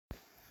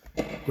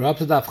We're up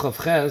to Daf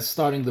Chav Ches,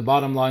 starting the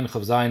bottom line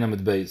Chav Zayin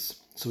Amid Beis.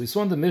 So we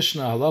saw in the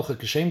Mishnah halacha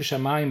Kashem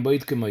Shamayim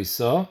Boitke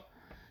Moisa,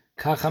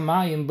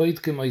 Kachamayim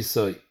Boitke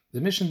Moisoi. The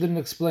Mishnah didn't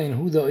explain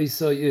who the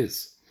Oisoi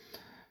is.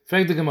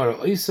 Frag the Gemara,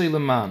 Oisoi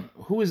Leman,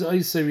 who is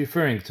Oisoi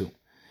referring to?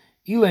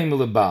 Ilay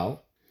Milabal,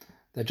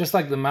 that just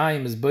like the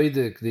Mayim is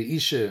Boidik, the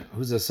Isha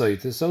who's a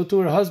Soita, so to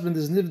her husband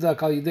is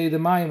Nivdak al Yidei the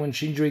Mayim when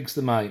she drinks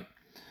the Mayim.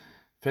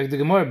 Frag the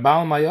Gemara,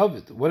 Baal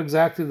Mayovid, what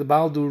exactly did the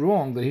Baal do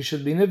wrong that he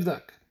should be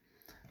Nivdak?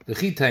 The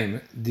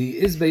Chitayim,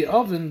 the Izbei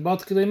Oven,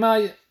 Bat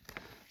Kilemaya.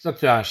 Zok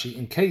Rashi,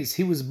 in case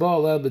he was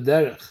Baal El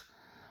B'derech,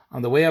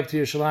 on the way up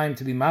to Yerushalayim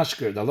to be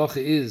Mashker, the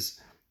halacha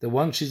is that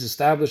once she's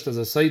established as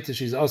a Saita,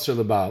 she's Asr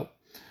L'Baal.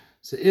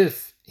 So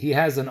if he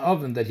has an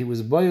oven that he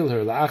was boil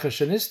her, La'acha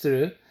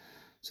Shanistere,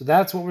 so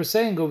that's what we're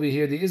saying over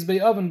here, the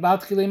Izbei Oven,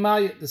 Bat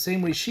Kilemaya, the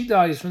same way she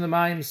dies from the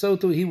Mayim, so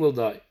too he will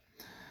die.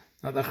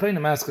 Now the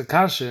Achreinim ask a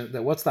kasha,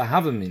 that what's the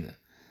Havamina?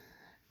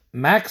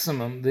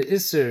 Maximum, the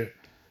Isser,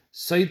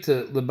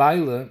 Sotah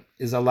L'Baila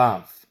is a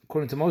lav.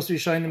 According to most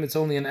Rishonim, it's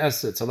only an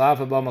essa. It's a lav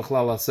abba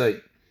machlal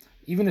asay.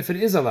 Even if it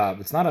is a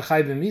lav, it's not a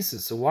chayv misa.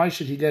 So why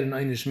should he get an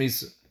einish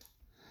misa?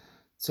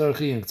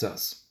 Tzarchi and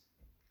k'tzas.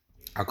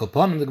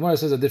 Akoponim, the Gemara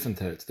says a different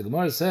teretz. The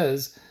Gemara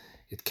says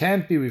it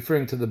can't be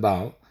referring to the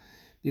Baal,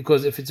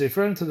 because if it's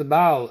referring to the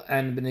Baal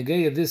and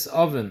b'negeya this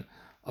oven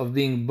of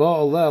being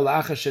ba'olel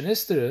acha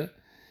shenistere,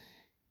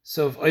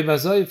 so if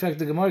oibazoi, in fact,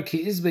 the Gemara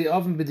ki izbei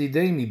oven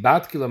b'didei mi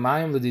bat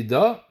kilamayim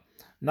l'didah,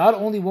 not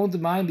only won't the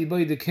Mayim be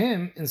boidik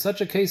him, in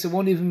such a case it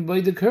won't even be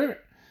boidik her.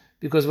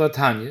 Because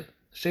Vatanya,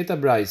 Shetah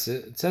Braise,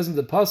 it says in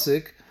the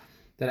Pasuk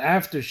that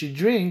after she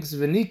drinks,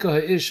 V'nika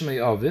ha'ish mei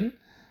oven,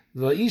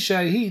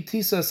 v'isha hi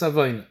tisa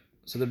savoina.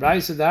 So the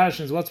Braise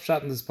Darshan is what's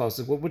pshat in this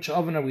Pasuk. Which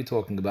oven are we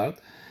talking about?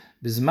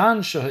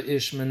 Bizman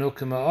sha'ish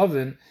menukah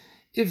oven,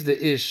 if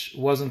the ish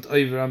wasn't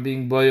over on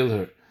being boil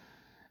her.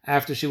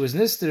 After she was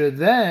nister,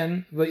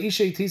 then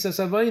v'isha tisa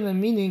savoina,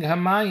 meaning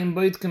hamayim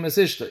boitkem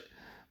asishtay.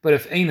 But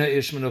if Eina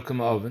Ish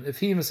Menukam Oven, if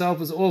he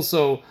himself is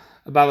also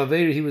a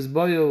Balaveir, he was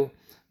Boil,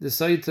 the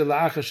Saita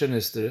La'acha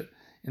Shanister,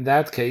 in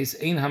that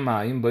case, Ein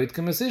Hamayim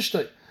Boitkem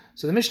Asishtay.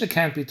 So the Mishnah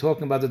can't be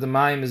talking about that the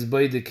Mayim is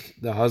Boidik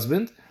the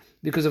husband,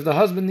 because if the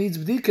husband needs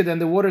Bdika, then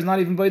the water is not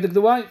even Boidik the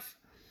wife.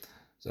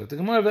 So the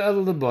Gemara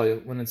Ve'el the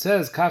Boil, when it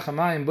says Kach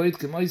Hamayim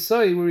Boitkem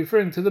Oisoi, we're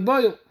referring to the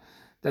Boil,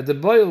 that the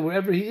Boil,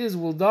 wherever he is,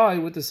 will die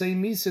with the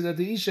same Misa that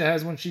the Isha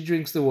has when she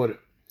drinks the water.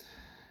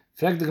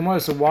 In fact, the Gemara,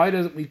 so why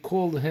does we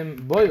call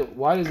him boil?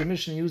 Why does the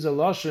Mishnah use a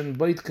lashon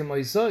boitkem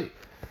oisoi?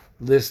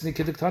 Listening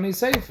to the Tani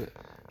Sefer.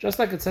 Just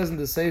like it says in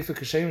the Sefer,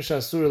 Kashem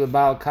shasur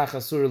lebal kach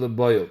asur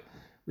leboil.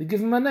 We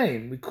give him a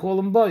name. We call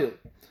him boil.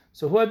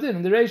 So who did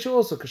in the ratio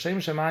also Kashem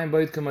shamayim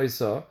boitkem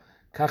oisoi,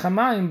 kach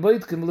hamayim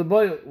boitkem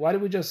leboil. Why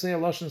did we just say a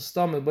lashon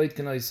stomach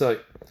boitkem oisoi?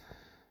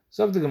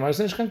 So the Gemara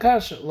says nishkan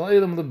kasha lo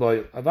ilam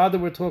leboil. Avada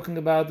we're talking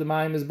about the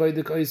mayim is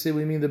boitek oisoi.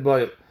 We mean the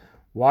boil.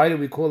 Why do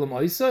we call him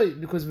Oisoi?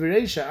 Because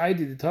Vireisha, I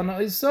did the Tana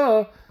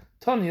Oisoi,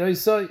 Tani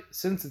Oisoi.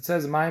 Since it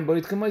says Mayim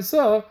Boitkem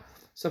Oisoi,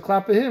 so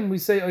clap at him, we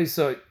say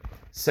Oisoi.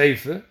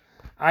 Seifer,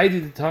 I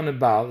did the Tana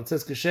Baal. It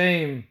says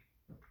Kashem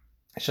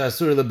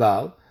Shasur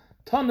LeBaal,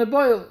 Tana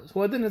Boil.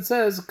 So then it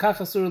says Kach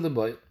Asur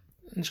LeBoil.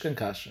 Nishkan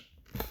Kasha.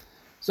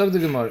 So the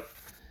Gemara. It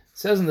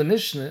says in the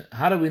Mishnah,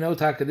 how do we know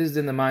Taka this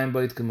din the Mayim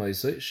Boitkem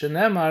Oisoi?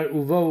 Shenemar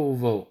Uvo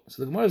Uvo.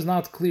 So the Gemara is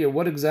not clear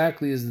what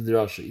exactly is the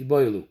drasha.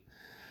 Iboilu.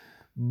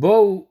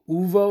 Bo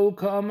uvo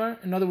ka'amar.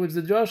 In other words,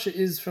 the drasha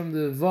is from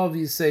the vav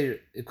yiseir.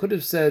 It could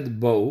have said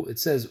bo. It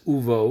says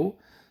uvo.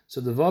 So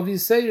the vav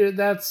yiseir,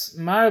 that's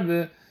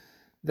marbe,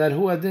 that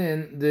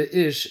huadin, the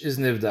ish is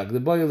nivdak. The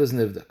boil is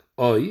nivdak.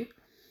 Oi.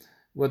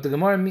 What the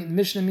Gemara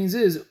Mishnah means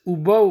is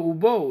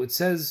ubo. It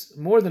says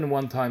more than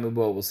one time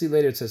ubo. We'll see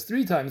later it says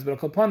 3 times,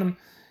 but upon him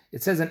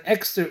it says an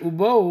extra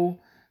ubo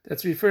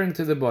that's referring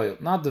to the boil,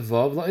 not the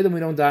vav. We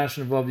don't dash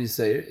in vav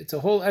yiseir. It's a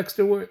whole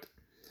extra word.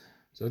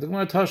 So the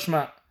Gemara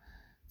Toshma.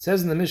 It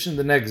says in the Mishnah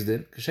the next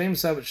din, Kashem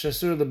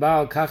shasur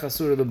lebal kach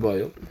asur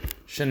leboil,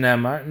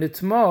 shenemar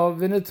nitmo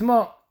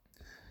v'nitmo.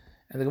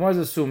 And the Gemara is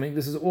assuming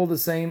this is all the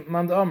same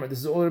Mand Amr. This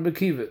is all Rebbe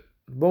Kiva.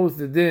 Both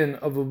the din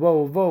of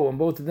uvo and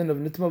both the din of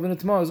nitmo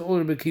v'nitmo is all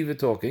Rebbe Kiva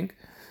talking.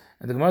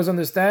 And the Gemara's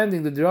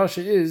understanding the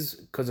drasha is,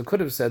 because it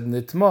could have said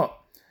nitmo.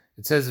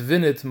 It says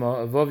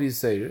v'nitmo, avav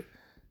yiseir.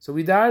 So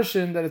we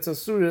darshan that it's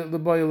asur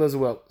leboil as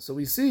well. So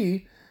we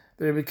see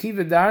that Rebbe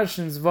Kiva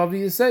darshans vav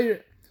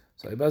yiseir.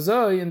 So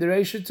Ibazoi in the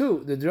Reisha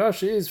too, the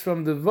drasha is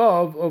from the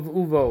Vav of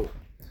Uvo.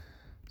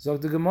 So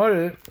the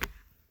Gemara,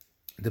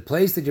 the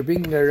place that you're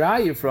bringing a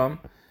raya from,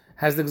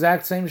 has the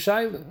exact same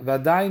shaila.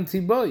 Vadayin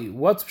tiboi.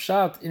 What's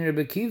pshat in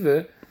Rebbe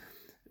Kiva?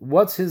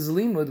 What's his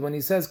limud when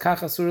he says kach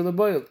asur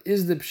leboil?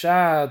 Is the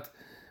pshat,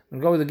 when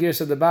we go with the Girs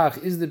of the Bach,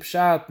 is the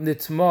pshat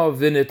nitmo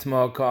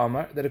v'nitmo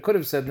ka'amar? That it could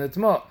have said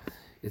nitmo.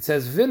 It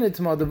says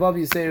v'nitmo, the Vav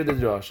Yisrael the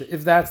drasha.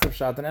 If that's the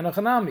pshat in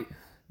Enochanami,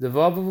 the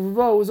Vav of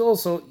Uvo is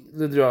also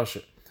the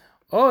drasha.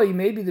 Oh,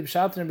 maybe the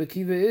pshat in Rebbe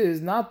Kiva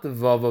is not the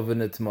vav of a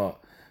nitma,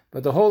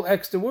 but the whole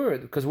extra word,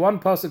 because one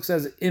pasuk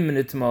says im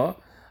nitma,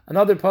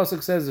 another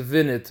pasuk says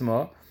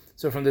vinitma.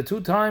 So from the 2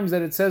 times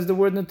that it says the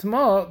word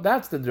Nitma,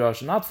 that's the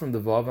drasha, not from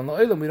the Vav. And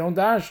Lo'ilam, we don't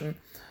darshan.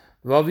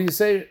 Vav you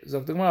say,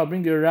 I'll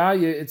bring you a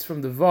raya, it's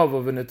from the Vav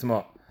of a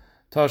Nitma.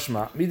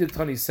 Toshma, Midik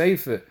Tani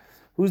Seife,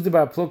 who's the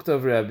Bar Plukta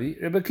of Rebbe?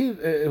 Rebbe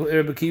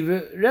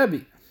Kiva,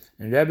 Rebbe.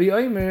 And Rebbe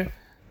Omer,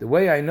 the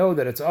way I know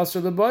that it's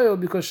Asr L'Boil,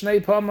 because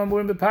Shnei Pamam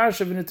were in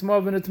Beparsha,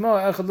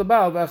 V'Nitma, Echad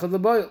L'Baal, V'Echad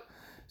L'Boil.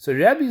 So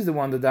Rebbe is the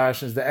one that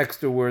darshans the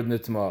extra word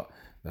Nitma.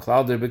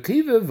 Mechlal der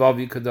Bekiva,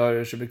 Vavi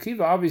Kadarish.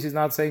 Bekiva obviously is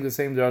not saying the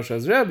same drasha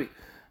as Rebbe.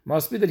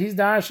 Must be that he's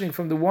darshaning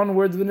from the one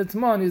word of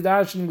Nitma, and he's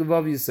darshaning the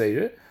Vav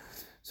Yisayir.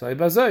 So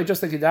Ibazoi,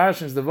 just like he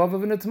darshans the Vav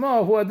of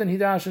Nitma, who then he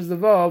darshans the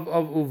Vav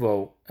of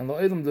Uvo. And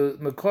Lo'ilam, the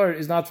Makor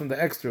is not from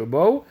the extra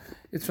Bo,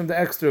 it's from the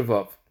extra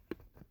Vav.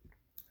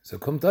 So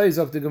Kumtai is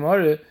of the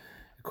Gemara,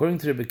 according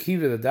to the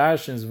Bekiva, the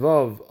darshans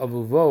Vav of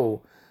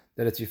Uvo,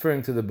 that it's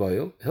referring to the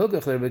Boil.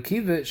 Hilgach le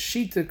Bekiva,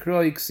 Shita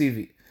Kroi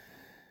Ksivi.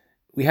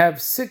 We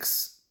have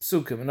 6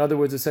 psukim. In other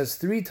words, it says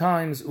 3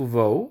 times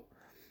uvo,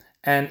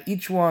 and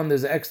each one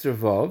there's an extra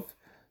vav.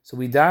 So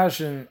we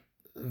dashen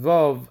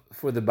vav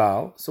for the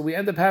baal. So we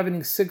end up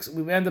having 6.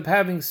 We end up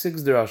having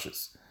 6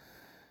 drashas.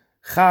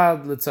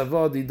 Chad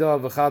letzavah dida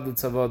v'chad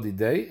letzavah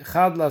didei.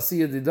 Chad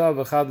la'asiyah dida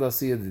v'chad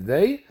la'asiyah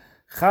didei.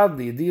 Chad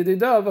liyadiyah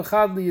dida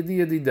v'chad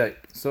liyadiyah didei.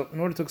 So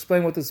in order to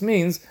explain what this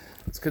means,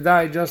 it's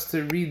kedai just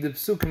to read the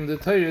psukim, the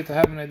Torah, to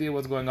have an idea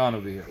what's going on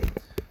over here.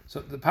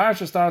 So the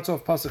parasha starts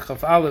off pasuk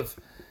chaf aleph.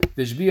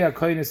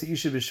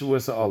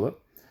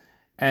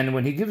 And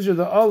when he gives you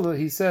the Allah,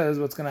 he says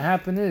what's going to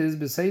happen is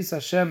B'seis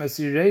Hashem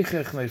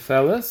esireichech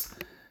neifeles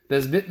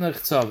there's bitnech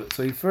tzavet.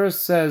 So he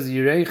first says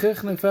yireichech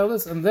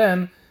neifeles and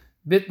then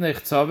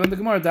bitnech tzavet. And the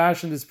Gemara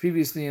darshan this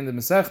previously in the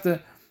Masechta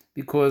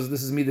because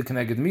this is mida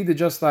connected mida,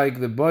 just like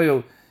the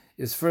boil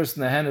is first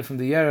in the henna from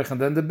the yerech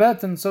and then the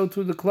beten, so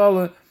too the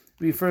klala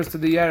refers to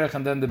the yerech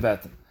and then the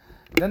beten.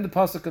 Then the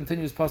pasuk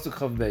continues, pasuk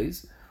chav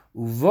beis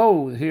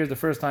uvo. Here the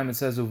first time it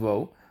says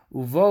uvo.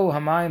 Uvo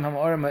hamayim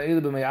hamorim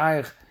ha'elu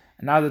b'mei'ayich,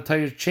 and now the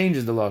Torah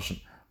changes the lashon.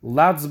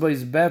 Latzba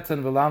is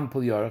beten v'lam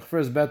pul yorech.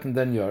 First beten,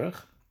 then yorech.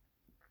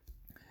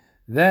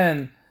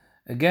 Then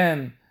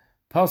again,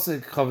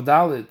 pasuk chav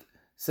dalit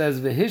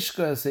says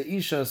v'hishka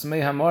se'ishas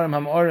mei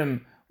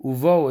hamorim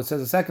uvo. It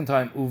says a second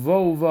time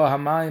uvo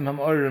hamayim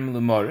hamorim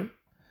l'morim.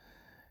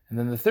 And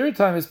then the third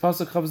time is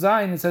pasuk chav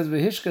zayin. It says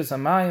v'hishka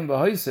hamayim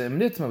b'hoise im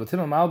nitma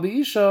v'timam al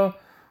b'isha.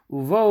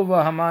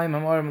 Uvova hamayim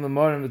hamarim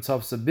l'morim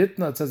v'tzavsa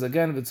bitna. It says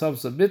again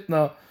v'tzavsa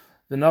bitna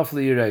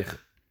v'nafli yireich.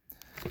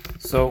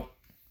 So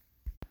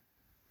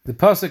the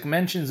pasuk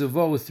mentions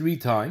uvo 3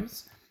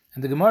 times,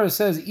 and the Gemara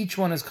says each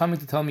one is coming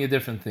to tell me a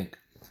different thing.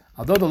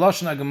 Although the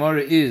lashon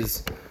Gemara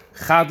is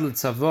chad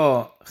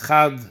l'tzava,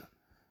 chad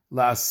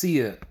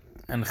la'asiyah,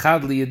 and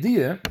chad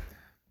liyadiyah,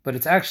 but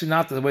it's actually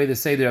not the way the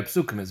Seder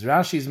Apsukim is.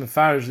 Rashi is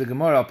mefarish the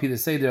Gemara al pi the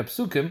Seder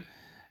Apsukim,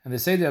 and the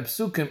Seder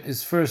Apsukim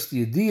is first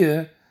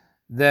yadiyah,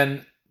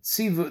 then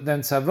Tzivu,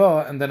 then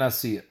Tzava, and then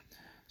Asiyah.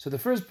 So the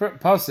first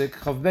pasuk,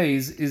 Chav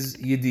Beis, is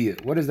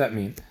Yediyah. What does that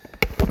mean?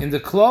 In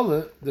the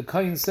Klala, the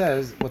Kohen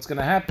says what's going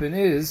to happen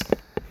is,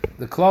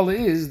 the Klala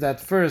is that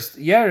first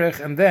Yerech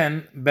and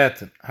then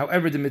Beten.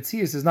 However, the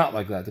Metzias is not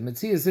like that. The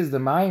Metzias is the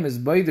Mayim is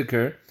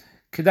Beideker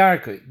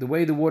Kedarkei, the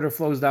way the water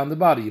flows down the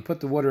body. You put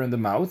the water in the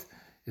mouth,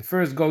 it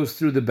first goes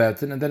through the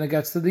Beten, and then it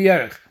gets to the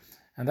Yerech.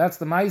 And that's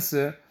the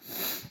Maisa,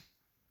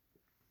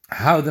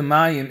 how the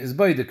Mayim is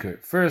Beideker.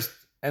 First,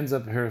 ends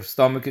up her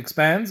stomach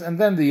expands, and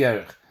then the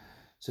yerech.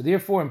 So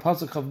therefore, in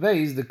pasuk chav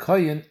beis, the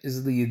kohen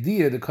is the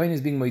yediyah. The kohen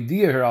is being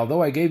moidiyah her.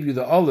 Although I gave you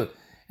the olive,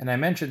 and I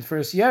mentioned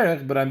first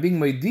yerech, but I'm being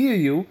moidiyah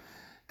you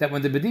that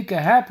when the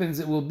bedika happens,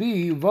 it will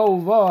be vo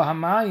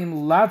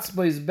hamayim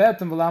latzba is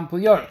betem v'lam pul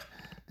yerech.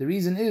 The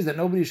reason is that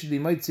nobody should be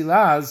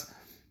moitzilaz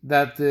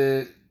that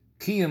the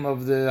kiyum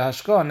of the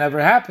hashkah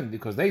never happened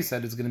because they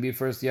said it's going to be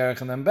first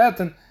yerech and then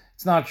beten.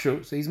 It's not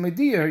true. So he's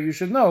moidiyah her. You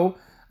should know.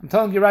 I'm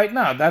telling you right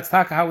now, that's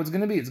how it's going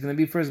to be. It's going to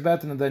be first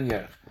beten and then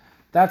yerech.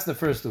 That's the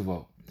first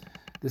uvo.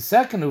 The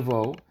second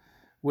uvo,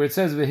 where it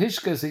says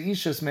v'hishka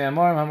se'ishas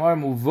me'amarim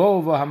hamarim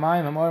uvo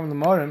v'hamayim hamarim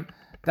l'marim,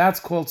 that's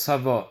called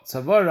tzava.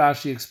 Tzava,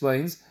 Rashi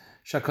explains,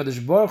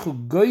 shakadosh baruch hu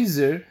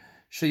goizer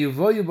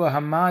sheyuvoyu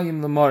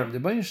b'hamayim l'marim. The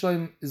Rebbeinu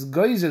Shalom is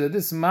goizer that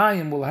this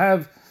mayim will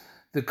have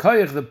the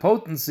koyach, the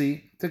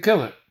potency to kill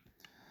her.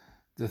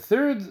 The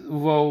third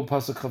uvo,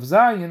 pasuk chav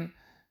zayin,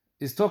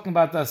 is talking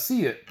about the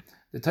asiyah.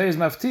 The Torah is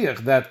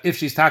maftiach that if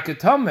she's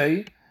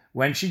taketamei,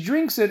 when she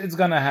drinks it, it's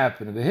going to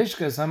happen.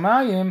 V'hishkas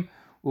hamayim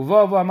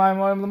uvav hamayim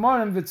orim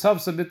l'morim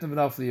v'tzavsa bitna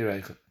v'nafli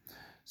yireicha.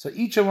 So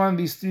each of one of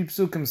these 3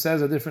 psukim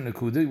says a different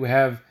nekuda. We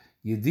have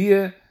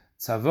yediyah,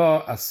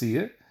 tzava,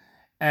 asiyah,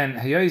 and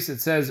hayos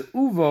it says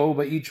uvo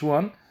by each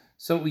one.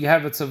 So we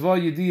have a tzava,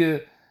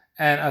 yediyah,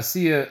 and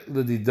asiyah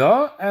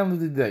l'dida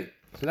and l'didei.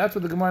 So that's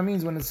what the Gemara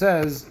means when it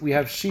says we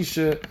have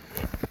shisha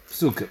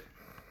psukim.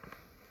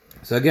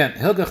 So again,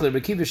 Hilgach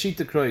le'Rekiva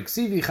Shita Kroik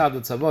Sivi Chad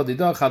L'Tzavah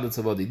Dida Chad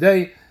L'Tzavah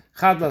Didei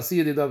Chad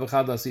L'Asiyah Dida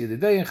v'Chad L'Asiyah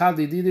Didei and Chad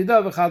L'Di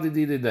Dida v'Chad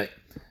L'Di Didei.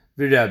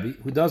 V'Rebbe,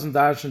 who doesn't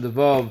darshan the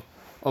vav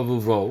of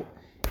uvo,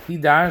 he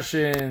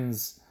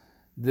darshans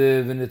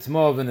the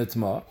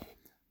v'nitma.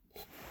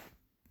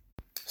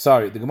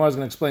 Sorry, the Gemara is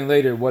going to explain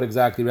later what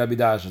exactly Rabbi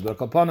darshans.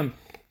 But upon him,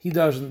 he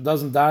doesn't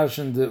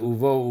darshan the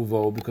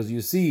uvo because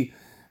you see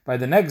by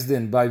the next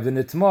din, by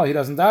v'nitma, he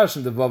doesn't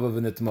darshan the vav of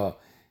v'nitma.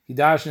 He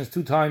darshans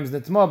 2 times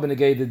nitma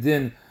b'negay the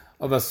din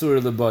of asur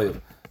lebayil.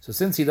 So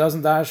since he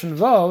doesn't darshan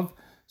vav,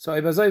 so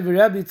ibazay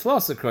v'Rabbi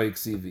tlasa kroy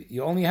ksivi.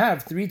 You only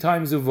have 3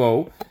 times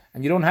uvo,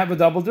 and you don't have a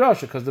double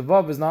drasha because the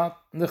vav is not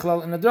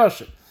nichlal in the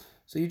drasha.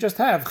 So you just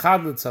have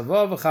chad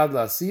l'tzava, v'chad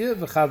l'asiyah,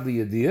 v'chad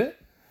l'yadiyah.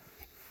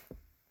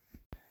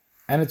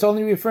 And it's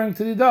only referring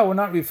to the da, we're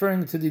not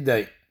referring to the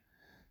day.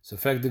 So, in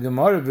fact, the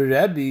Gemara,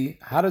 Rebbe,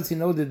 how does he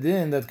know the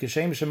din that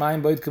Kishem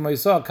Shemayim Boit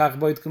K'moisah, Kach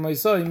Boit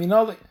K'moisah,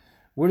 Yiminoli?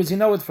 Where does he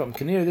know it from?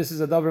 Kanir, this is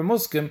a davar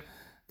muskim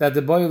that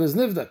the boil is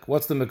nivdak.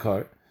 What's the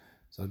makar?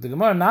 So the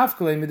Gemara,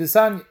 Nafkalei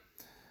Midisanya.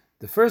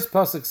 The first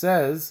pasuk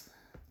says,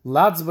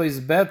 Latz Bois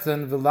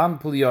Beten V'lan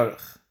Pul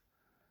Yarech.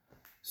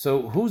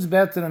 So, whose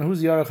Beten and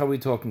whose Yarech are we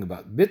talking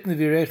about? Bitne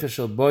Virecha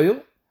Shel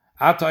Boil,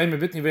 Ata Eimer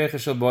Bitne Virecha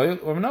Shel Boil,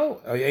 or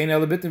no, Ein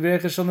Ele Bitne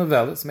Virecha Shel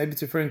Novelis, maybe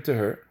it's referring to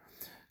her.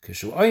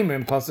 Kishu Eimer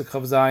in pasuk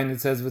Chav Zayin, it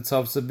says,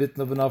 V'tzavsa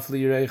Bitne V'nafli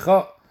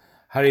Yirecha,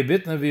 Hari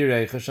Bitne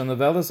Virecha Shel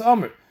Novelis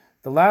Omer.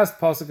 The last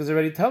pasuk is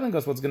already telling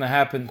us what's going to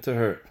happen to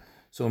her.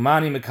 So,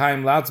 Mani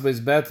Mekayim Latz Bois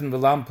Beten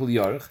V'lan Pul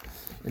Yarech.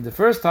 In the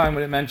first time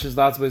when it mentions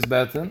Latz Bois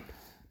Beten,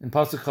 in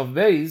pasuk Chav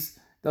Beis,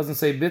 doesn't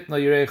say Bitna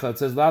Yirecha, it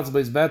says Latz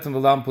Bois Beten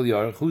V'lan Pul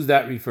Yarech. Who's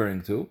that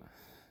referring to?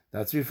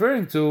 That's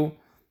referring to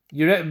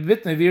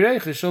Bitna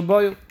Virecha Shel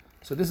Boil.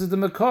 So this is the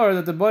makar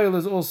that the boil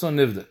is also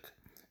nivdik.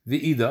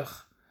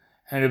 V'idach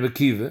and Rebbe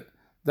Kiva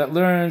that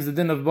learns the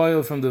din of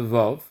boil from the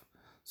vav.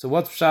 So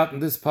what's pshat in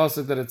this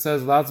pasuk that it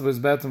says Latz Bois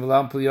Beten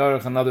V'lan Pul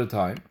Yarech another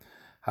time?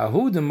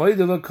 Hahu de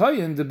moide lo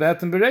koyin de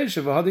beten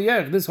bereisha v'hada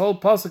yerech. This whole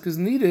pasuk is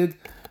needed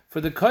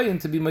for the koyin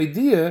to be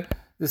moidiyah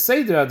the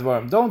seder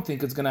advarim. Don't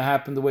think it's going to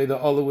happen the way the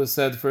Olah was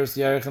said, first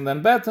yerech and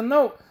then beten.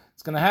 No,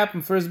 it's going to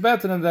happen first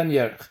beten and then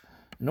yerech.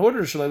 In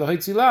order shalei lo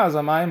hitzilaz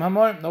amayim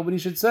hamor. Nobody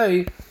should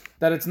say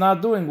that it's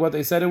not doing what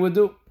they said it would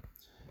do.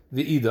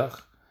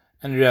 V'idach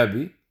and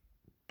Rabbi,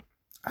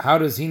 how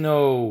does he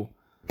know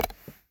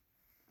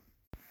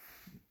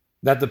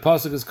that the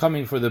pasuk is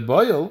coming for the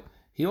boil?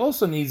 He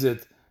also needs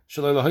it.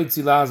 That's why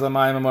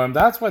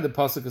the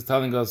pasuk is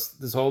telling us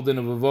this whole din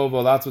of a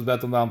vovo. That's what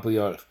betel lampel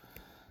yarech.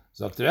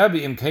 Dr. Rabbi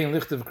im kein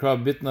lichtiv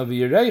krav bitna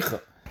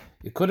v'yirecha.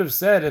 It could have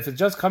said, if it's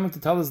just coming to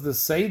tell us the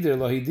seder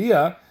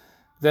lohidia,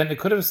 then it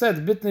could have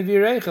said bitna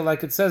v'yirecha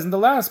like it says in the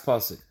last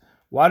pasuk.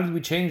 Why did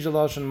we change the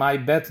lashon my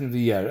beten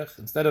v'yerech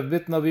instead of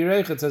bitna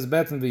v'yirecha? It says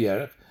beten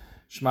v'yerech.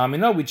 Shma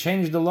mino, we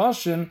changed the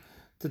lashon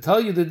to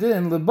tell you the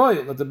din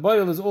leboil, that the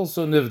boil is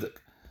also nivdik.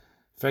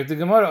 In fact, the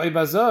Gemara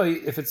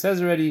oibazoi, if it says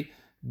already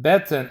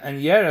beten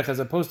and yerech as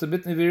opposed to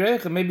bitna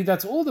v'yirecha, maybe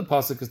that's all the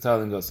pasuk is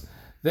telling us.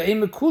 The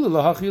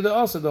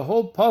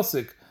whole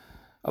pasuk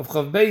of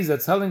Chav Beis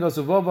that's telling us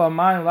uvova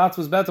amayim latz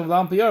was better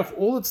v'lam piyarch.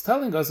 All it's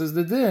telling us is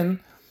the din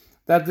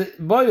that the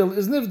boil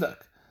is nivdak.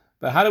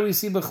 But how do we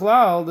see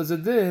b'chlal there's a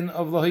din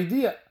of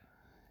lohidia?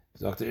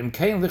 If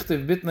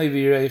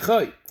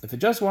it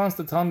just wants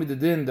to tell me the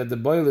din that the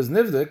boil is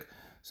nivdak,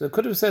 so it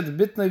could have said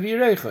bitna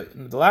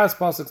v'yirecha. The last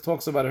pasuk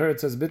talks about her.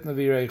 It says bitna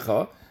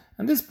v'yirecha.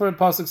 And this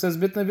pasuk says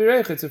bitna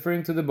v'yirecha. It's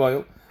referring to the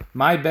boil.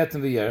 My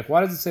beten v'yerech.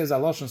 Why does it say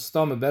zalosh and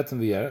stom a beten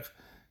v'yerech?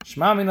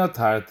 Shma mina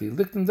tarti.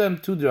 Licked in them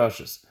 2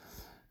 drashes.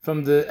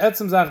 From the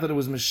etzem zach that it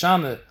was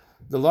mishane,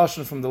 the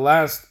lashon from the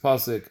last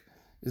pasuk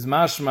is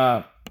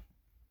mashma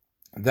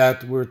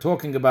that we're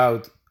talking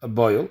about a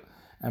boil,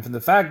 and from the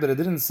fact that it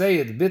didn't say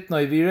it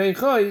bitna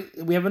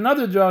v'yirecha, we have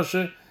another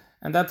drasha,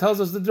 and that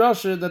tells us the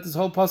drasha that this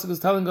whole pasuk is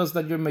telling us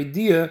that your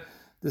meidiyah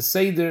the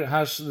seder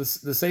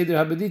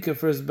habedika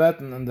first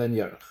beten and then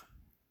yerech.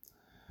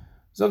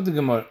 Zog the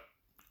Gemara,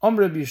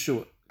 Omre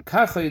B'Yeshua,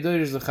 Kacha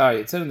Yidayrish Zechariah.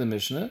 It said in the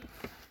Mishnah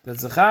that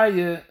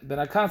Zechariah ben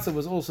Akatza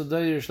was also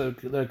Dayrish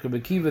like Rebbe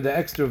Kiva, the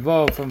extra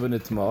vav from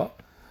V'nitma.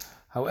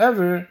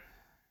 However,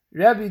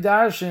 Rabbi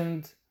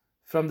darshaned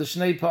from the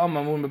Shnei Pa'am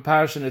Amur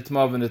Meparsha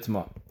Nitma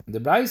V'nitma. In the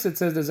Brais it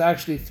says there's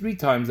actually 3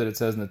 times that it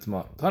says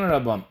Nitma. Tana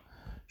Rabban,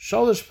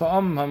 Sholish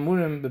Pa'am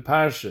Hamurim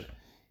Beparsha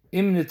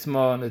Im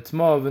Nitma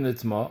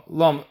V'nitma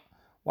Lam.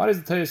 Why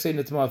does the Torah say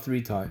Nitma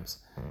 3 times?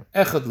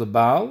 Echad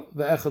lebal,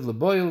 ve'echad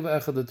leboil,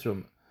 ve'echad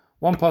letrum.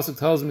 One pasuk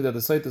tells me that the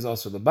Sotah is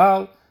asur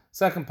lebal.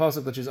 Second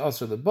pasuk that she's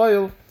asur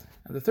leboil,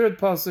 and the third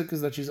pasuk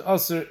is that she's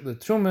asur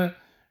letrume.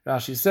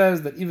 Rashi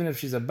says that even if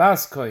she's a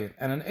bas koyin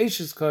and an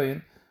eishes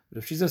koyin, but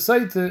if she's a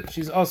Sotah,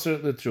 she's asur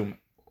letrume.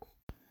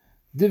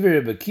 Divrei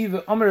Rebbe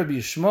Kiva, Amar Rabbi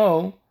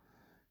Yishmael,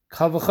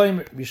 kal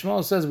v'chaymer.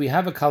 Yishmael says we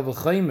have a kal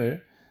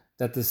v'chaymer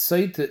that the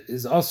Sotah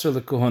is asur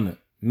lekohana,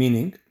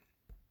 meaning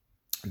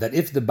that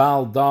if the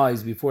Baal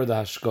dies before the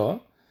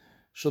Hashkah,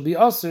 she'll be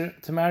asur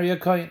to marry a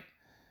kohen.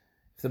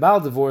 If the Baal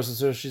divorces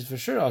her, she's for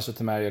sure asur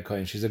to marry a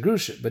kohen. She's a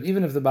grusha. But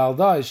even if the Baal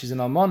dies, she's an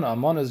almana.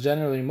 Almana is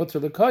generally mutter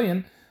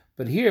lekohen.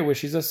 But here, where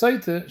she's a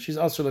Sotah, she's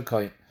asur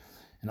lekohen.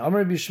 And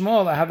Amar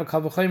B'Yishmael, I have a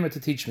kal v'chaymer to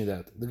teach me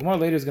that. The Gemara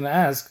later is going to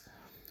ask,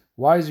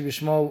 why is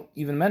B'Yishmael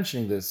even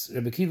mentioning this?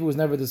 Rebbe Kiva was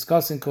never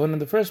discussing kohen in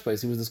the first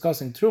place. He was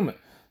discussing truma.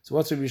 So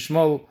what's Rebbe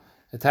Yishmael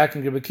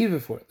attacking Rebbe Kiva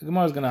for it. The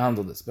Gemara is going to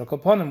handle this. But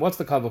upon him, what's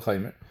the Kal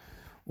V'chaimer?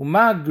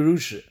 Uma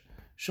grusha,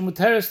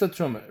 shemuteres the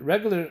truma.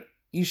 Regular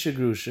isha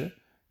grusha,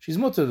 she's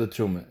mutter the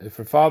truma. If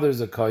her father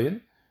is a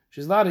kohen,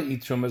 she's allowed to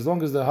eat truma as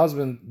long as the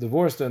husband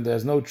divorced her and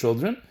there's no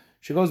children.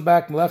 She goes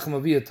back melechem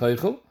aviyah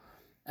teichel,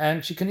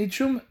 and she can eat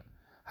truma.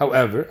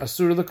 However,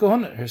 asura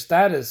l'kohuna, her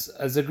status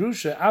as a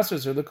grusha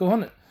asers her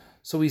l'kohuna.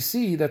 So we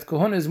see that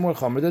kohuna is more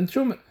chomer than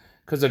truma,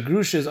 because a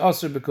grusha is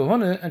asur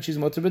b'kohuna and she's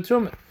mutter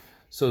b'truma.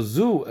 So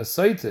zu, a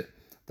saita,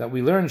 that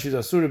we learn she's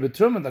asura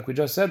b'truma, like we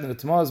just said in the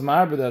Tamal is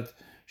marba that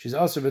she's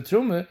asur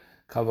b'truma,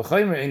 kal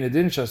v'chaimer ein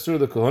edin shasur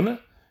l'kohuna,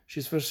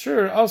 she's for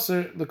sure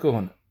asur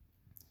l'kohuna.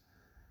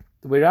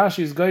 The way Rashi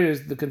is going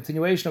is the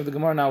continuation of the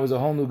Gemara now is a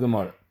whole new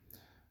Gemara.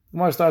 The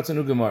Gemara starts a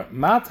new Gemara.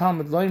 Mat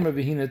halmid loimer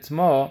v'hi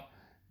netma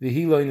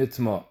v'hi loy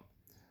netma. It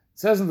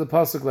says in the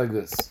pasuk like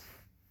this.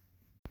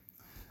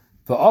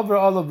 V'aver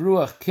alav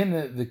ruach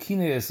kineh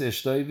v'kineh es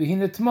ishtoi v'hi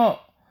netma.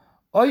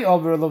 Oy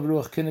aver alav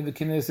ruach kineh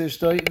v'kineh es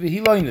ishtoi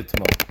v'hi loy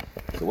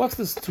netma. So what's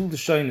this two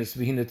l'shoynus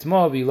v'hi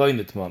netma v'hi loy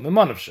netma?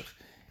 Memanavshich.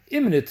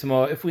 Im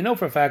netma, if we know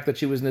for a fact that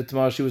she was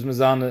netma, she was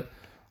mezana,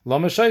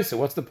 lama shaisa.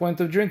 What's the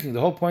point of drinking?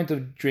 The whole point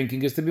of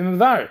drinking is to be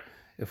mevar.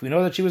 If we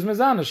know that she was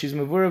mezana, she's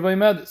mevura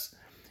v'imedis.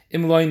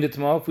 Im loy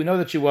netma, if we know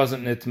that she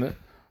wasn't nitma,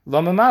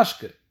 lama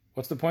mashke.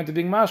 What's the point of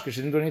being mashke?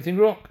 She didn't do anything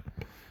wrong.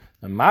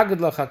 Now magad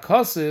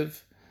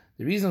lachakosiv.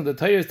 The reason the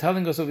Torah is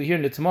telling us over here,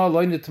 nitma,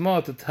 loy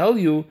nitma, to tell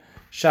you,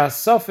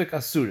 shasafik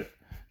asura.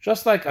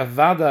 Just like a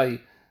vadai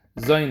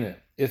zoyne,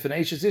 if an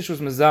Eishes Ish was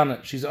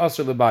mezana, she's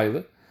asur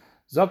lebaila.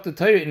 Zok the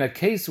Torah, in a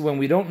case when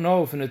we don't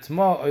know if a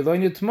nitma or loy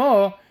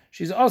nitma,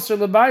 she's asur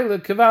lebaila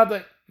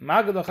kevadai.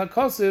 Magad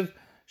lachakosiv,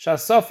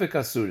 shasafik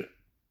asura.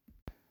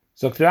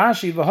 Zok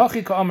Rashi,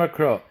 v'hachi ka'amar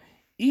kra,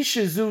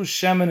 isha zu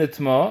shema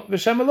nitma,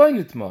 v'shema loy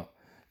nitma.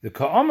 The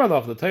ka'amar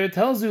lach, the Torah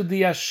tells you,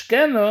 the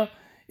ashkena,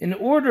 in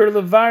order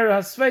levar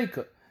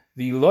hasveika,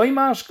 the loy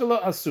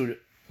mashkala asura.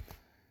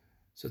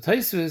 So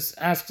Taisvis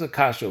asks a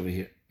kash over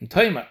here. In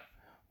Taimar,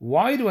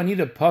 why do I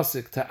need a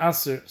pasuk to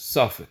aser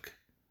safik?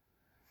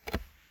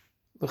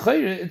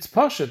 L'chayre, it's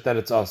pashat that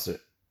it's aser.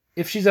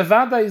 If she's a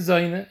vadai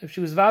zayne, if she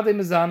was vadai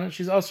mezana,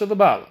 she's aser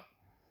lebala.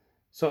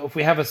 So if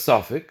we have a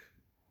safik,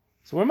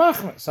 so we're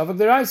machmer. Safik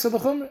deraisa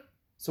l'chumre.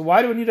 So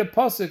why do we need a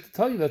pasuk to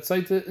tell you that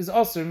saita is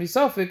aser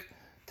misafik?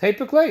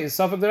 Teipaklei is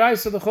safik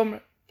deraisa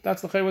l'chumre.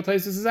 That's the chayr what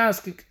Taisus is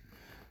asking.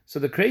 So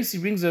the crazy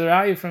brings a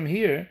raya from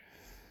here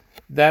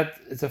that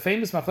it's a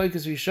famous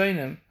machlokes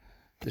rishonim.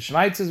 The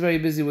Shmaitz is very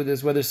busy with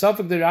this, whether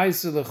safek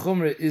deraisa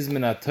l'chumre is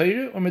minat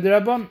Torah or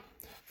midrabban.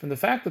 From the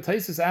fact that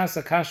Taisus asks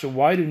Akasha,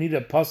 why do you need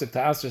a pasuk to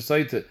ask her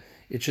saita?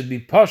 It should be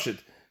pashut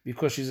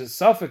because she's a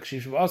safek. She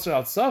should ask her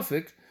out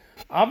safek.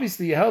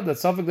 Obviously, you held that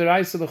safek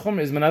deraisa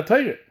l'chumre is minat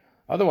Torah.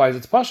 Otherwise,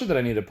 it's pashut that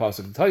I need a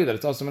pasuk to tell you that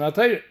it's also minat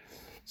Torah.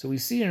 So we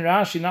see in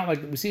Rashi not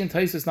like we see in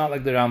Taisus not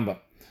like the Rambam.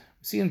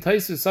 We see in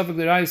Taisus safek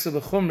deraisa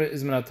l'chumre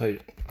is minat Torah.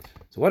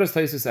 So what does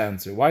Taisus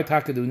answer? Why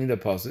taka do we need a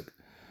pasuk?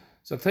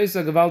 So Taisus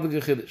a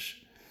gewaltige chiddush.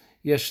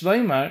 Yesh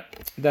leimar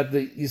that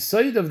the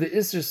yisoid of the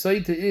Isra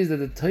Saita is that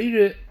the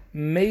Torah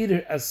made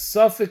her a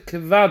safek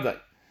kevadai.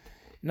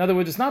 In other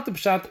words, it's not the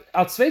pshat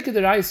al tzveika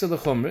deraisa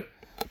l'chumre.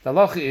 The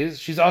halacha is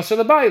she's asher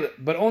lebaila,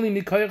 but only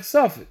mikoyach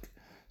safek.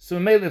 So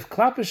if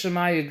klapa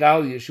shemaya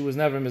galia, she was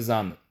never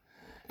mezana,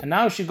 and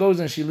now she goes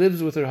and she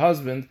lives with her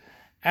husband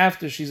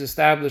after she's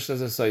established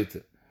as a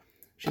saita.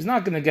 She's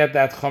not going to get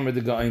that chomer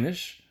de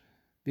ga'inish,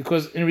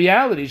 because in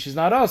reality she's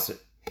not asher.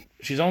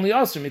 She's only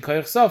asher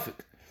mikoyach safek.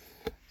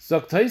 So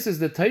Taisus,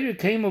 the Torah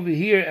came over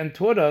here and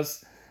taught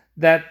us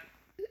that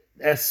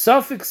a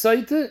safek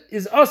saita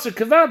is asher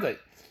kevadai.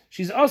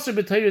 She's asher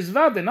b'Torah's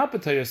vadai, not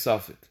b'Torah's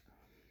safek.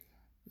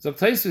 So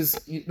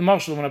Taisus, the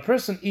marshal, when a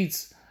person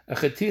eats a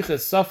cheticha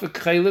safek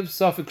chaylev,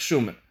 safek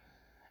shuman,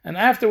 and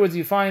afterwards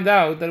you find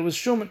out that it was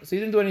shuman, so he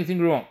didn't do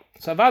anything wrong.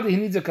 So avadi, he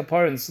needs a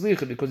kapara and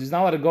slicha because he's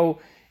not allowed to go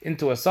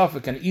into a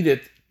safek and eat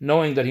it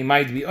knowing that he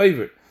might be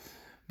over.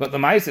 But the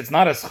ma'is, it's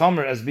not as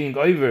chomer as being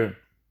over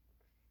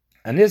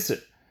an iser,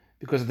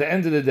 because at the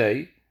end of the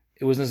day,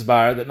 it was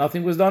nisbar that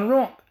nothing was done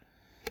wrong.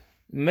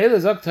 Mele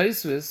zok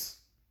Taisvis,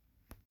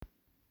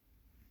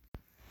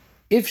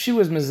 if she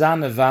was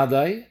mezana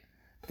vadai,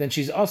 then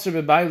she's asr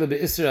bebayla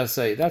be'isr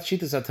asay. That's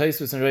Shittas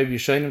HaTaisvis and Rav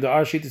Yishonim. There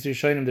are Shittas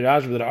Yishonim, the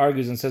Rashba that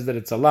argues and says that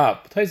it's a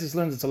lav. Taisus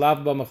learns it's a lav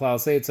b'machlal,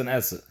 say it's an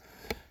esa.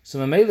 So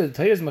Mamela, the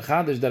Torah is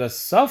mechadish that a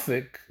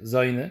safek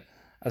zayne,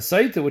 a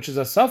saita, which is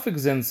a safek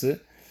zinse,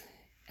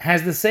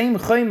 has the same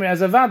chaymer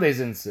as a vadai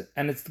zinse.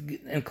 And it's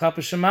in Klapa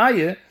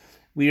Shemaya,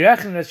 we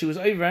reckon that she was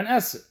over an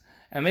esa.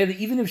 And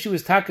maybe even if she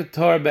was taket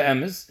Torah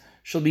be'emes,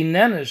 she'll be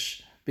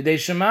nenish b'dei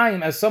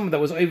Shemayim as someone that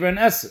was over an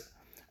esa.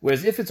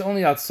 Whereas if it's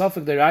only out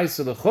safek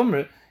deraisa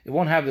l'chumre, it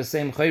won't have the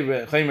same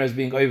chaymer as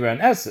being over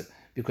an esa,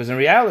 because in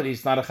reality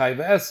it's not a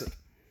chayva esa.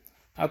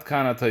 Ad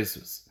kana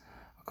Taisus.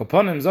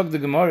 Kaponim zog the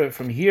Gemara.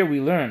 From here we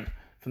learn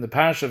from the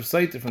parasha of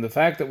Sotah, from the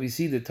fact that we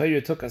see the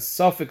Torah took a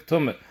safek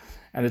tumah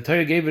and the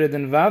Torah gave it a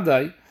din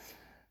vadai.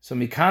 So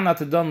mikan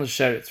atadon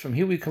l'sheretz. From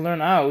here we can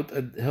learn out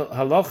a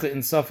halacha in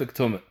safek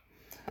tumah.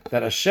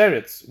 that a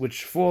sheretz,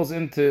 which falls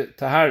into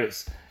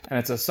taharis, and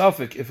it's a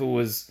suffix if it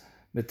was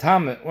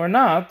metame or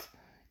not,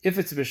 if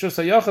it's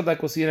b'shus hayachid,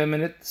 like we'll see in a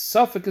minute,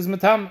 suffix is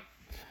metame.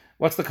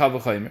 What's the kal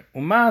v'chaymer?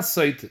 Uma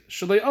Sotah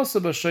shalei asa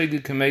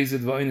b'shoigig k'meizid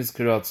v'oinis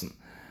k'ratzen.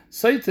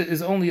 Sotah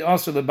is only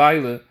asa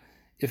l'baila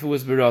if it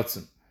was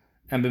b'ratzen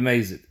and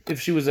b'meizid.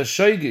 If she was a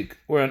shoigig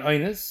or an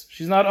oinis,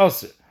 she's not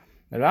asa.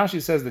 Now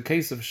Rashi says the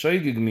case of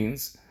shoigig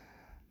means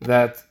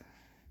that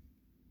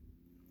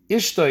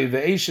ishtoi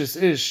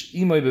ve'eshes ish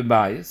imoy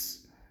bebayis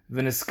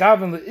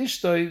v'neskaven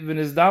le'ishtoi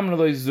v'nezdam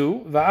l'loi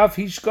zu v'af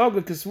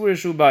hishkoga k'svur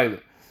shu baila.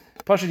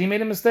 Pashut, he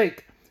made a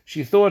mistake.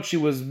 She thought she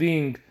was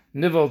being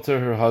nivel to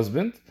her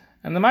husband,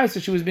 and the Maisa,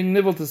 she was being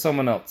nivel to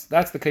someone else.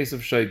 That's the case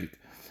of shoigig.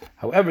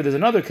 However, there's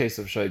another case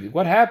of shoigig.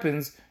 What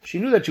happens? She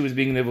knew that she was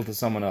being nivel to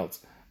someone else,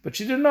 but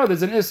she didn't know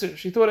there's an isser.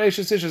 She thought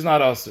eshes ish is not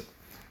asr.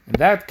 In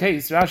that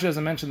case, Rashi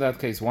doesn't mention that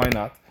case. Why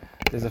not?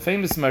 There's a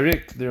famous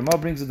marik, the Ramah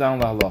brings it down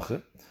la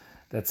halacha,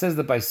 that says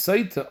that by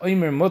Sotah,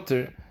 oimer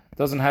mutter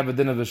doesn't have a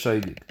din of a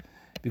shoigig.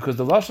 Because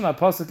the Lashon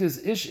HaPasuk is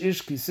ish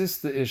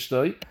kisista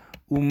ishtoi,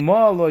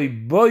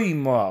 umaloi boi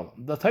mal.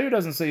 The Torah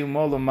doesn't say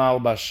umalo mal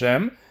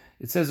bashem,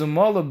 it says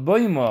umala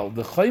boi mal.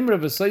 The chaymer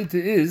of a Sotah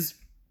is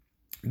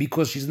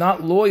because she's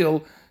not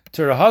loyal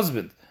to her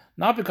husband.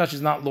 Not because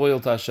she's not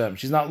loyal to Hashem.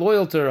 She's not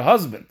loyal to her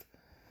husband.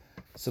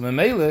 So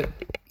Memele,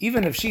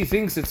 even if she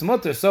thinks it's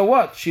mutter, so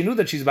what? She knew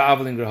that she's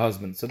ba'avling her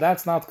husband. So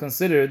that's not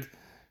considered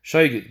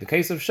shoigig. The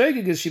case of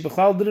shoigig is she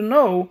b'chal didn't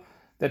know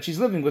that she's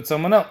living with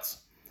someone else.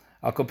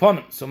 Al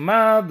kaponim. So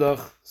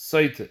ma'adach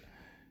Sotah,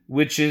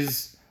 which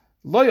is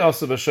loy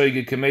asa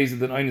b'shoigig k'meizid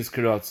than oinis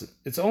k'ratzin.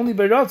 It's only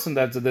by ratzin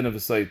that's a din of a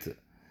Sotah.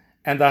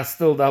 And that's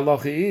still the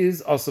halacha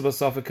is asa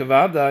b'safek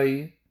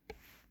kavadai.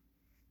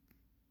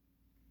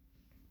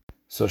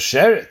 So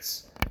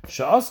sheretz,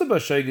 she'asa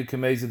b'shoigig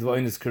k'meizid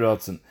v'oinis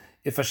k'ratzin.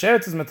 If a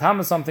sheretz is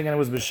metame something and it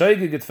was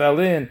b'shoigig, it fell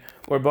in,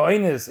 or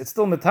b'oinis, it's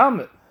still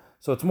metame.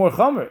 So it's more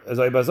chomer. As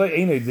I bazoi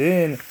einay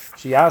din,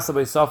 she'asa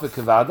b'safek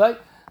kavadai,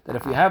 that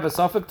if we have a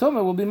safek tumah,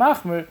 it will be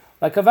machmer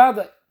like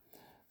kavadai.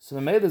 So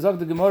the Meida Zog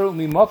the Gemara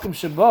Umimakim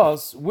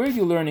Shabbos, where are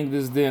you learning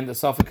this din, the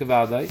Safek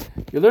Kavadai?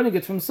 You're learning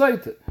it from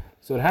Sotah.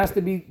 So it has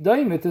to be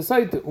daimit to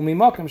Sotah.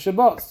 Umimakim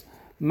Shabbos.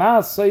 Ma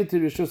Sotah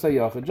Rishus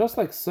HaYachid. Just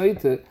like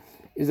Sotah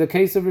is a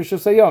case of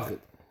Rishus HaYachid.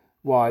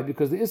 Why?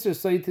 Because the Isser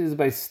Sotah is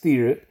by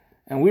Stir,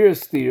 and we're a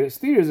Stir.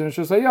 Stir is in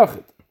Rishus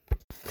HaYachid.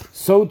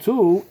 So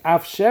too,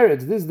 Af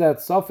Sheretz, this that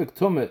Safek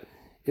Tumah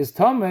is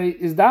Tameh,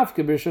 is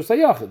Dafke Rishus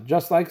HaYachid,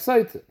 just like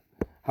Sotah.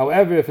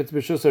 However, if it's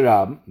Rishus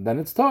HaRab, then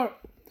it's Tar.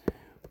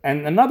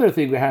 And another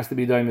thing that has to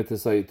be done to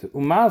Sotah.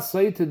 Uma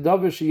Sotah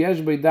davar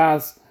sheyesh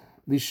beidas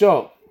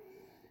lishol.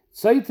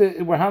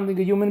 Sotah, we're handling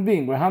a human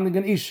being, we're handling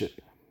an isha.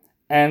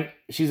 And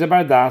she's a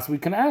bardas, we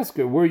can ask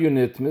her, were you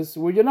nitmis,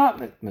 were you not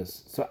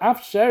nitmis? So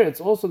af sheretz,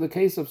 also the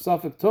case of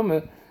Safek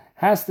Tumah,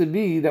 has to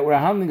be that we're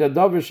handling a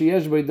davar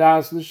sheyesh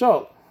beidas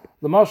lishol.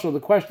 The mashal, the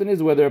question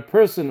is whether a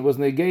person was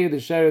negeya the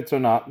sheretz or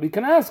not. We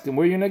can ask him,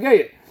 were you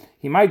negeya?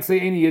 He might say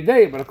any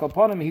yedei, but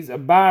upon him he's a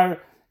bar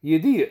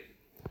yediyah.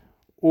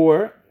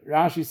 Or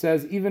Rashi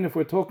says, even if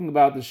we're talking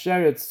about the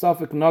sheretz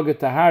safek nogah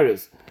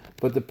taharis,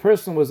 but the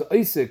person was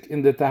isik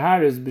in the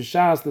taharis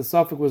b'shas the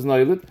safek was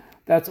noilit,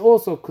 that's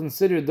also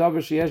considered davar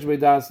sheyesh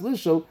beidas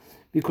lishel,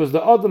 because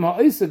the adam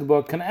ha'isik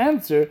ba can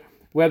answer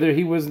whether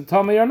he was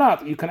tamei or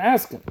not. You can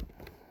ask him.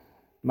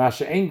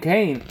 Masha ein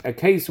kain, a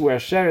case where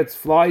sheretz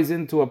flies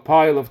into a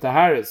pile of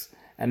taharis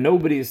and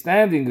nobody is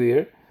standing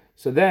there,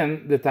 so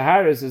then the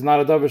taharis is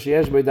not a davar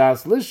sheyesh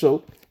beidas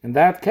lishel. In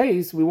that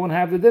case, we won't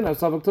have the din of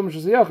safek tumah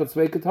shesayachid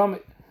tzvei tamei.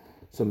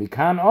 So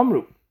mikan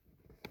amru,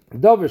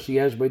 davar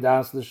sheyesh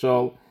beidas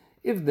l'shol.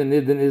 If the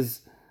nidin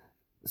is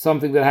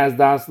something that has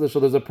das l'shol,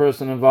 there's a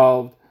person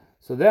involved.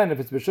 So then, if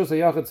it's b'shus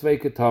hayachid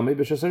tzvei ketami,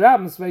 b'shus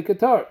harabim tzvei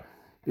ketar,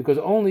 because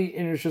only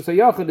in b'shus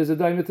hayachid is a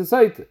daimit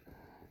t'saita.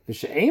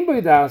 B'she'ein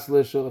beidas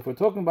l'shol. If we're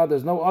talking about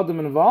there's no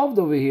adam involved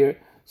over here,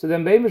 so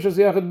then bein b'shus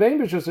hayachid bein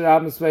b'shus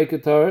harabim tzvei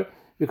ketar,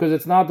 because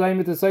it's not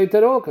daimit t'saita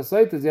at all. Because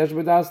saita is yesh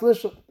beidas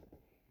l'shol.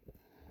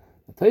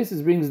 The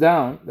Taisis brings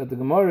down that the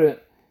Gemara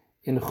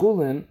in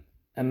Chulin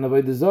and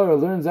the Zohar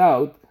learns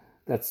out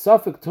that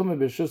Safek Tumah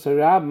B'Shus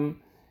HaRabim,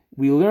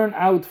 we learn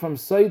out from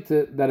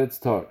Sotah that it's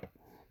Tar.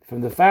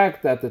 From the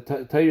fact that the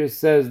Torah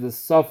says the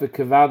Safek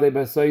Kavadei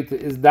by Sotah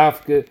is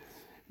Dafke,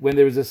 when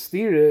there is a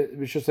Stira,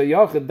 B'Shus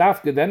HaYachid,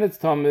 Dafke, then it's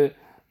Tumah,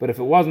 but if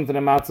it wasn't in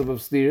a matzav of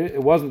Stira,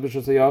 it wasn't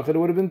B'Shus HaYachid, it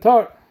would have been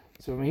Tar.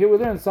 So from here we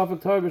learn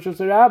Safek Tar B'Shus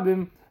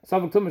HaRabim,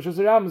 Safek Tumah B'Shus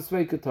HaRabim is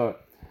Sveika Tar.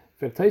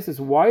 For Taisis,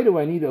 why do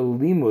I need a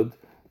limud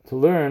to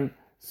learn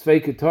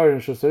Sveika Tar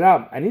and Shus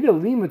HaRabim? I need a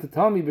limud to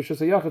tell me B'Shus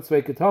HaYachid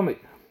Sveika Tamei.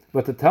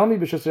 But to tell me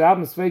B'Shus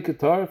HaRabim Sveika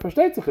Tar,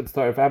 versteht sich it's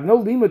Tar. If I have no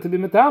limud to be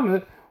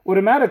metame,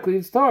 automatically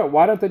it's Tar.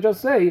 Why don't I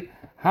just say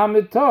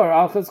Hamid Tar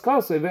al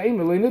Chazkasei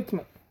ve'emel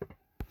nitma?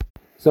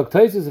 So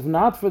Taisis, if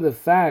not for the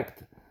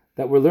fact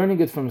that we're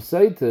learning it from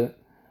Sotah,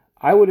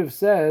 I would have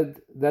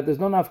said that there's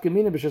no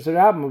nafkamina B'Shus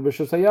HaRabim or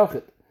B'Shus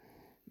HaYachid.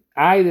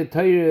 The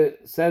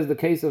Torah says the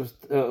case of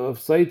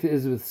Sotah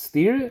is with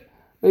Stir.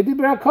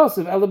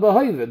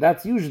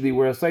 That's usually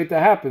where a Sotah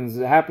happens.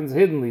 It happens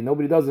hiddenly.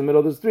 Nobody does it in the middle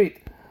of the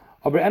street.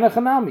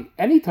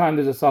 Anytime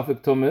there's a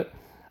Safek Tumah,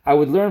 I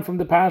would learn from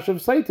the parasha of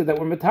Sotah that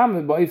we're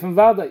Metameh Ba'ifim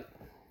Vadai.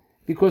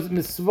 Because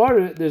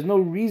Misvara, there's no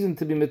reason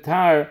to be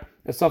Metar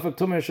a Safek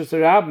Tumah and Shus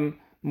Rabim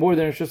more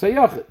than a Shus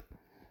Yachid.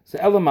 So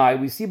Elamai,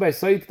 we see by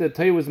Sotah that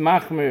Torah was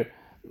Machmer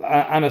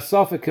on a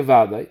Safek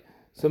Kavadai.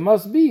 So it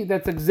must be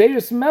that's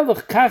Xeris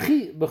Melech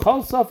Kachi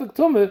B'chol Safek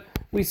Tumah.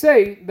 We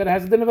say that it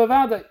has a din of a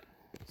Vadai.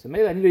 So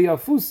maybe I need a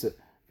Yafusa.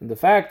 From the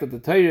fact that the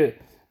Torah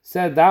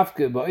said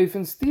Dafke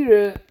Ba'ifin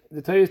Stira,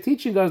 the Torah is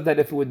teaching us that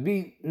if it would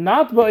be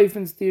not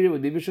Ba'ifin Stira, it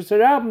would be B'Shus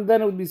Rabim,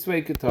 then it would be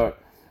Svei Ketar.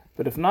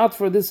 But if not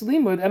for this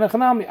limud,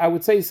 Enachanami, I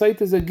would say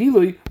Sotah is a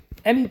Gilui.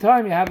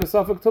 Anytime you have a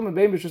Safek Tumah,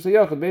 Bein B'Shus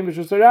Yachid, Bein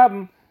B'Shus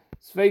Rabim,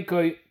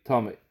 Sveikoi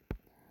Tomei.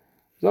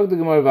 Zog the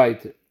Gemara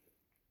weiter.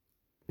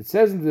 It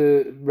says in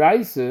the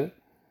Raisa,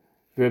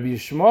 Rabbi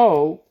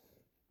Yishmael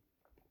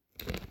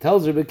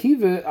tells Rabbi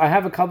Akiva, I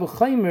have a Kal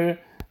V'Chaimer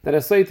that a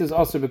Sotah is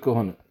also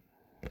b'kohuna.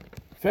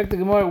 In fact, the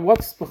Gemara,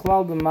 what's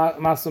b'chlal the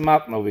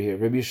masamatn over here?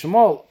 Rabbi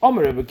Yishmael,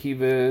 Omer Rabbi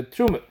Akiva,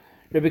 Truma.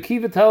 Rabbi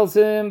Akiva tells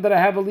him that I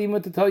have a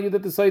limud to tell you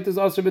that the Sotah is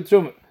also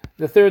b'truma.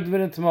 The third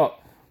minute tomorrow.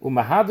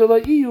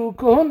 Umahadala iyu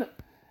kohuna.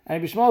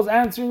 And Rabbi Yishmael is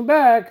answering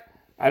back,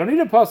 I don't need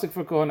a pasuk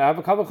for kohuna, I have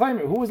a Kal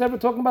V'Chaimer. Who was ever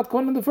talking about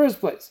kohuna in the first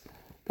place?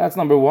 That's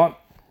number one.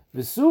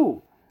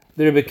 V'su,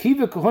 the Rabbi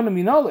Akiva kohuna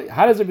minole.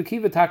 How does Rabbi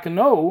Akiva taka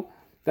know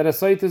that a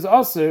Sotah is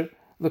also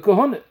the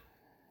kohuna?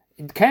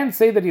 It can't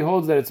say that he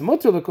holds that it's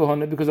mutter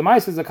l'kohona because the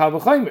Ma'aseh is a Kal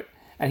V'Chaimer,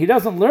 and he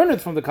doesn't learn it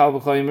from the Kal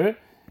V'Chaimer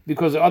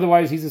because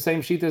otherwise he's the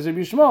same sheet as Rabbi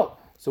Yishmael.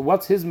 So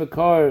what's his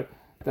makar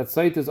that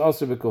Sotah is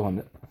also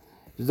b'kohona?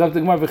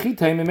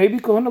 Maybe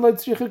kohona like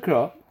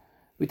tzricha.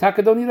 We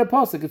don't need a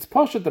pasuk. It's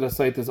pashat that a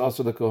Sotah is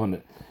also the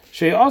kohona.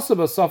 Shei also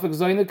b'safek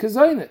zayne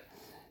k'zayne.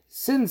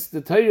 Since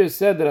the Torah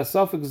said that a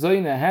safek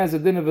zayne has a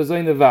din of a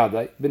zayne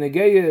vadai,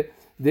 b'negeye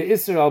the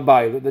isser al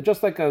baile, that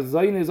just like a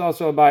zayne is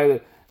also al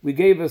baile, we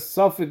gave a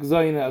Safek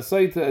Zayin, a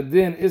Sotah, a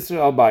Din,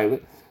 Israel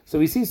Baile. So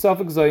we see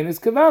Safek Zayin is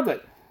Kavadai.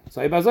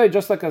 So Ibazai,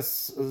 just like a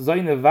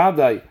Zayin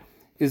Vadai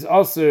is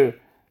Aser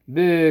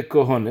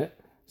B'Kohone,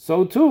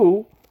 so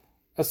too,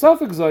 a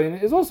Safek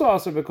Zayin is also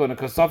Aser B'Kohone,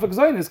 because Safek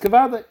Zayin is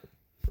Kavadai.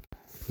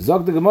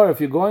 Zog the Gemara, if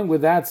you're going with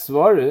that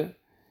Svara,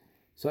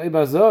 so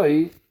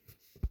Ibazai,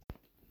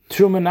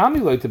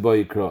 Trumanami Loite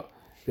Boyikra.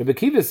 Rabbi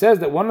Akiva says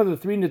that one of the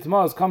three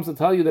Nitmas comes to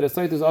tell you that a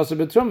Sotah is Aser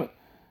B'Truma.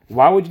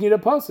 Why would you need a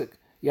pasuk?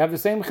 You have the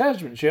same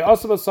cheshbon. She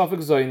also was Safek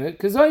Zoyne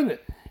K'Zoyne,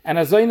 and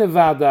a Zoyne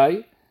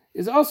Vadai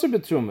is also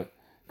betruma.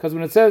 Because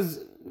when it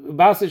says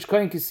Basish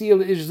Koyin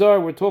Kisil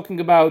Ishzar, we're talking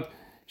about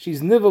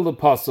she's nivel the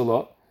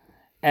pasala,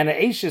 and a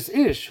Eishes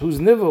Ish who's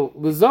nivel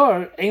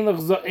Lazar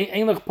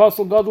Einlech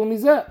Pasal Gadol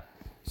Mizeh.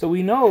 So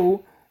we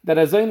know that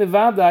a Zoyne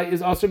Vadai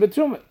is also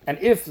betruma. And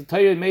if the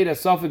Torah made a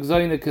Safek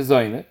Zoyne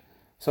K'Zoyne,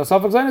 so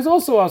Safek Zoyne is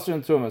also also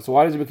in truma. So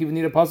why does Rabbi Akiva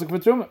need a pasuk for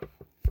truma?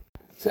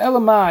 So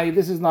Elamai,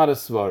 this is not a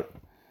svar.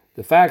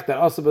 The fact that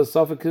Asaba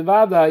Safek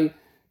Kavadai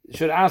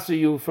should answer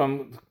you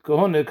from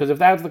Kohuna, because if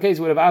that's the case,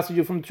 it would have answered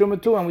you from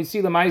Truma too, and we see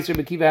the Ma'aser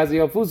Bekiva has the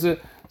Alfusa,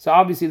 so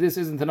obviously this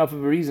isn't enough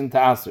of a reason to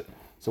answer.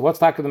 So what's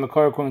talking the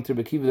Makar according to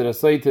Bekiva that a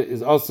Sotah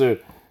is also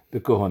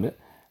Bekohuna?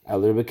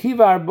 El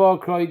Bekiva Arba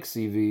Kroi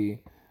Ksivi.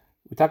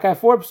 We talk about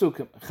four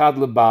psukim: Chad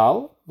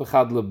LeBaal,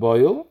 V'chad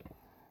LeBoil,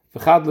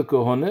 V'chad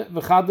LeKohuna,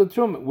 V'chad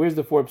LeTruma. Where's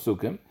the four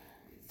psukim?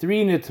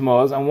 Three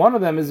nitmas, and one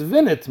of them is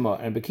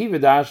Vinitma, and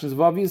Bekiva Dash is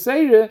Vav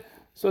Yisayre.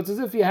 So it's as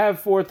if you have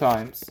four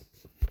times.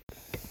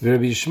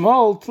 Rabbi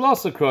Yishmael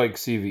tlasa kroy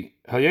ksivi.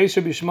 Hayesh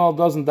Rabbi Yishmael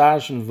doesn't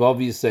dash in vav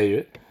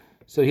yisayir,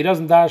 so he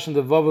doesn't dash in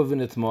the vav of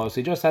nitma. So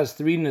he just has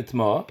three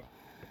nitma.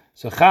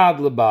 So chad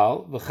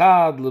lebal,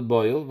 v'chad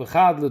leboil,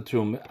 v'chad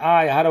letruma.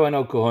 How do I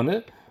know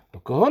kohuna?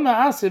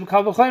 Kohuna asib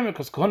kal v'chaymer,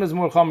 because kohuna is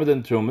more chomer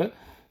than truma.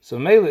 So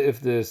mele, if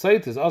the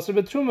site is aser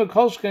betruma,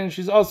 kolshken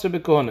she's aser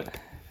bekohuna,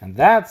 and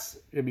that's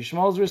Rabbi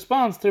Yishmael's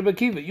response to Rabbi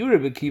Akiva. You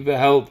Rabbi Akiva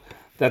held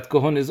that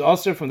kohuna is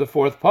aser from the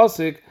fourth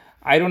pasuk.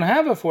 I don't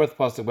have a fourth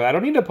pasuk, but I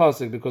don't need a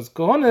pasuk because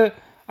kohuna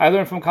I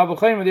learned from Kal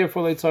V'Chaymer,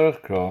 therefore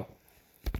leitzarech kra.